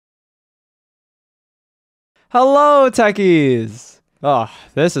Hello, techies! Oh,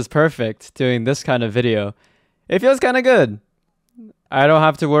 this is perfect, doing this kind of video. It feels kind of good. I don't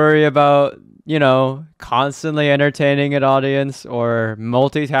have to worry about, constantly entertaining an audience or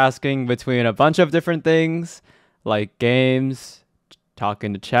multitasking between a bunch of different things, like games,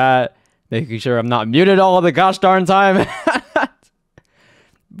 talking to chat, making sure I'm not muted all the gosh darn time.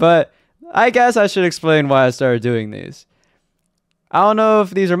 But I guess I should explain why I started doing these. I don't know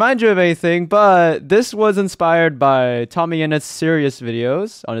if these remind you of anything, but this was inspired by Tommy Yennett's serious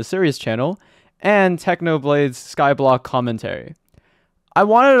videos on his serious channel and Technoblade's Skyblock commentary. I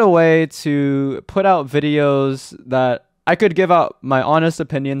wanted a way to put out videos that I could give out my honest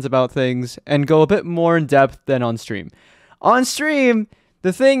opinions about things and go a bit more in depth than on stream. On stream,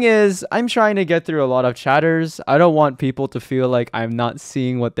 the thing is, I'm trying to get through a lot of chatters. I don't want people to feel like I'm not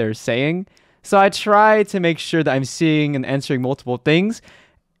seeing what they're saying. So I try to make sure that I'm seeing and answering multiple things,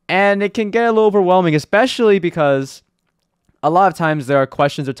 and it can get a little overwhelming, especially because a lot of times there are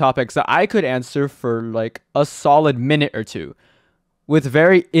questions or topics that I could answer for like a solid minute or two with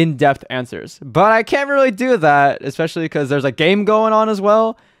very in-depth answers. But I can't really do that, especially because there's a game going on as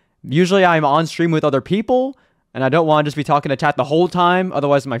well. Usually I'm on stream with other people, and I don't want to just be talking to chat the whole time,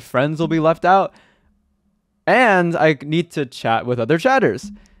 otherwise my friends will be left out. And I need to chat with other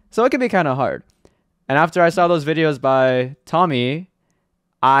chatters. So it can be kind of hard. And after I saw those videos by Tommy,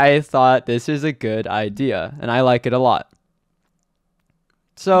 I thought this is a good idea, and I like it a lot.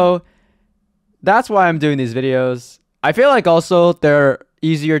 So that's why I'm doing these videos. I feel like also they're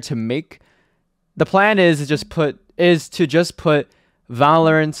easier to make. The plan is to just put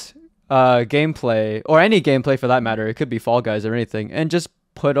Valorant gameplay, or any gameplay for that matter, it could be Fall Guys or anything, and just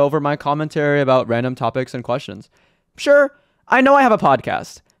put over my commentary about random topics and questions. Sure, I know I have a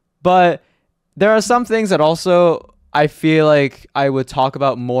podcast, but there are some things that also I feel like I would talk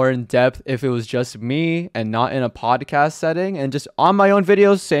about more in depth if it was just me and not in a podcast setting and just on my own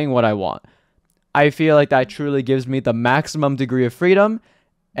videos saying what I want. I feel like that truly gives me the maximum degree of freedom,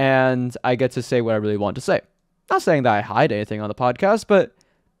 and I get to say what I really want to say. Not saying that I hide anything on the podcast, but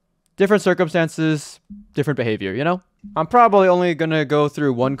different circumstances, different behavior, you know? I'm probably only going to go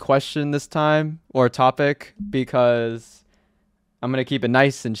through one question this time, or topic, because I'm going to keep it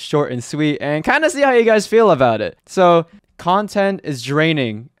nice and short and sweet and kind of see how you guys feel about it. So, content is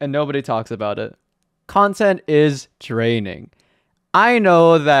draining and nobody talks about it. Content is draining. I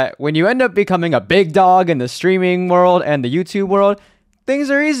know that when you end up becoming a big dog in the streaming world and the YouTube world, things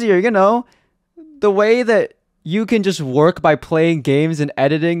are easier, you know? The way that you can just work by playing games and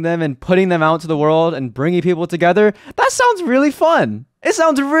editing them and putting them out to the world and bringing people together, that sounds really fun. It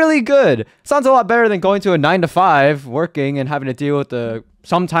sounds really good. Sounds a lot better than going to a 9-to-5, working and having to deal with the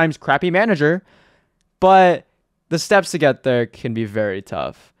sometimes crappy manager. But the steps to get there can be very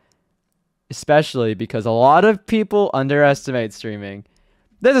tough, especially because a lot of people underestimate streaming.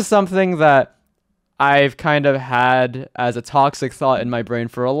 This is something that I've kind of had as a toxic thought in my brain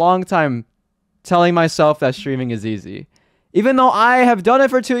for a long time, telling myself that streaming is easy. Even though I have done it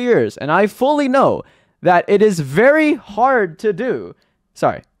for 2 years and I fully know that it is very hard to do.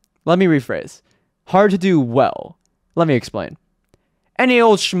 Sorry, let me rephrase. Hard to do well. Let me explain. Any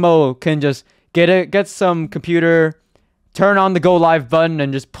old schmo can just get some computer, turn on the go live button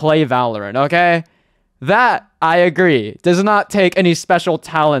and just play Valorant, okay? That, I agree, does not take any special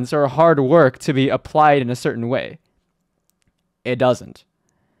talents or hard work to be applied in a certain way. It doesn't.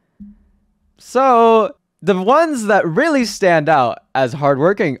 So, the ones that really stand out as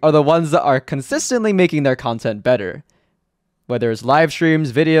hardworking are the ones that are consistently making their content better. Whether it's live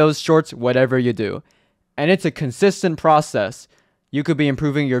streams, videos, shorts, whatever you do. And it's a consistent process. You could be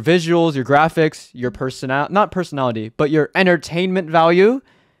improving your visuals, your graphics, your not personality, but your entertainment value.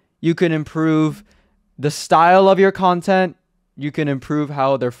 You can improve the style of your content. You can improve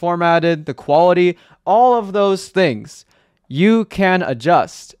how they're formatted, the quality, all of those things. You can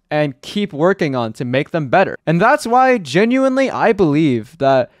adjust and keep working on to make them better. And that's why genuinely I believe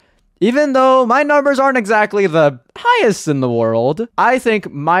that even though my numbers aren't exactly the highest in the world, I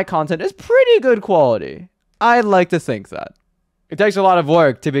think my content is pretty good quality. I'd like to think that. It takes a lot of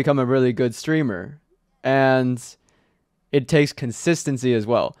work to become a really good streamer, and it takes consistency as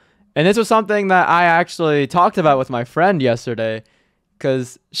well. And this was something that I actually talked about with my friend yesterday,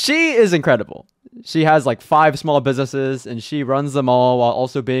 because she is incredible. She has like 5 small businesses, and she runs them all while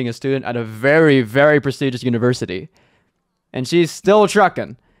also being a student at a very, very prestigious university. And she's still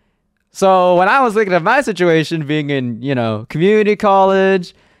trucking. So when I was thinking of my situation, being in, community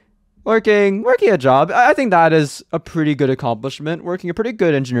college, working a job, I think that is a pretty good accomplishment, working a pretty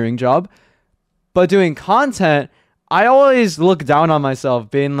good engineering job. But doing content, I always look down on myself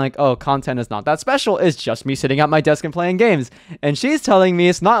being like, oh, content is not that special. It's just me sitting at my desk and playing games. And she's telling me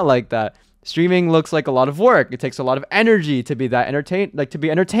it's not like that. Streaming looks like a lot of work. It takes a lot of energy to be that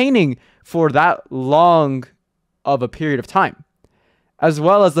entertaining for that long of a period of time, as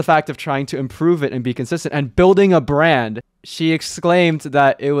well as the fact of trying to improve it and be consistent and building a brand. She exclaimed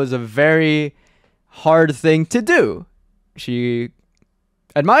that it was a very hard thing to do. She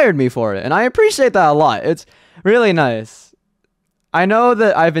admired me for it, and I appreciate that a lot. It's really nice. I know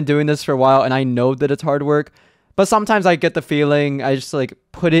that I've been doing this for a while, and I know that it's hard work, but sometimes I get the feeling, I just like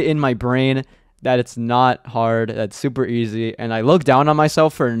put it in my brain that it's not hard, that's super easy, and I look down on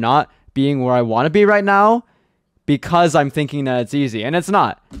myself for not being where I want to be right now because I'm thinking that it's easy, and it's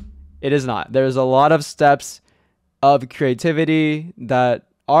not. It is not. There's a lot of steps of creativity that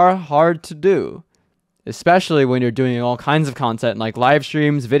are hard to do, especially when you're doing all kinds of content like live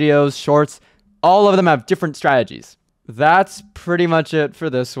streams, videos, shorts. All of them have different strategies. That's pretty much it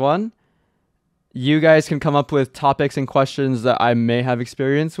for this one. You guys can come up with topics and questions that I may have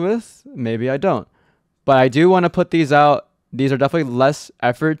experience with. Maybe I don't. But I do want to put these out. These are definitely less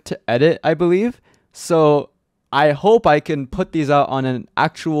effort to edit, I believe. So I hope I can put these out on an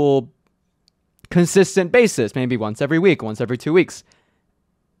actual consistent basis. Maybe once every week, once every 2 weeks.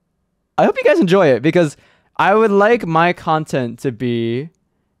 I hope you guys enjoy it because I would like my content to be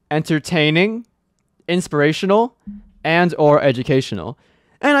entertaining, inspirational, and or educational.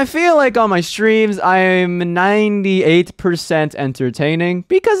 And I feel like on my streams, I'm 98% entertaining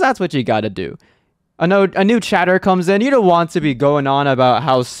because that's what you gotta do. A new chatter comes in. You don't want to be going on about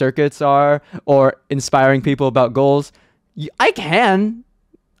how circuits are or inspiring people about goals. I can.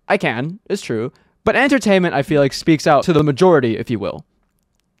 It's true. But entertainment, I feel like, speaks out to the majority, if you will.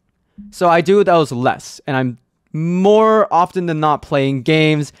 So I do those less. And I'm more often than not playing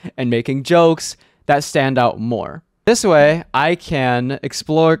games and making jokes that stand out more. This way, I can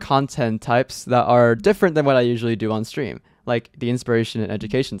explore content types that are different than what I usually do on stream, like the inspiration and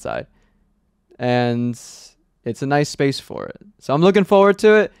education side. And it's a nice space for it. So I'm looking forward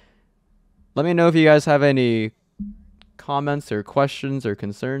to it. Let me know if you guys have any comments or questions or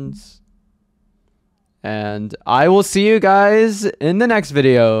concerns. And I will see you guys in the next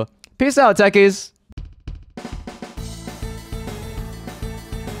video. Peace out, techies.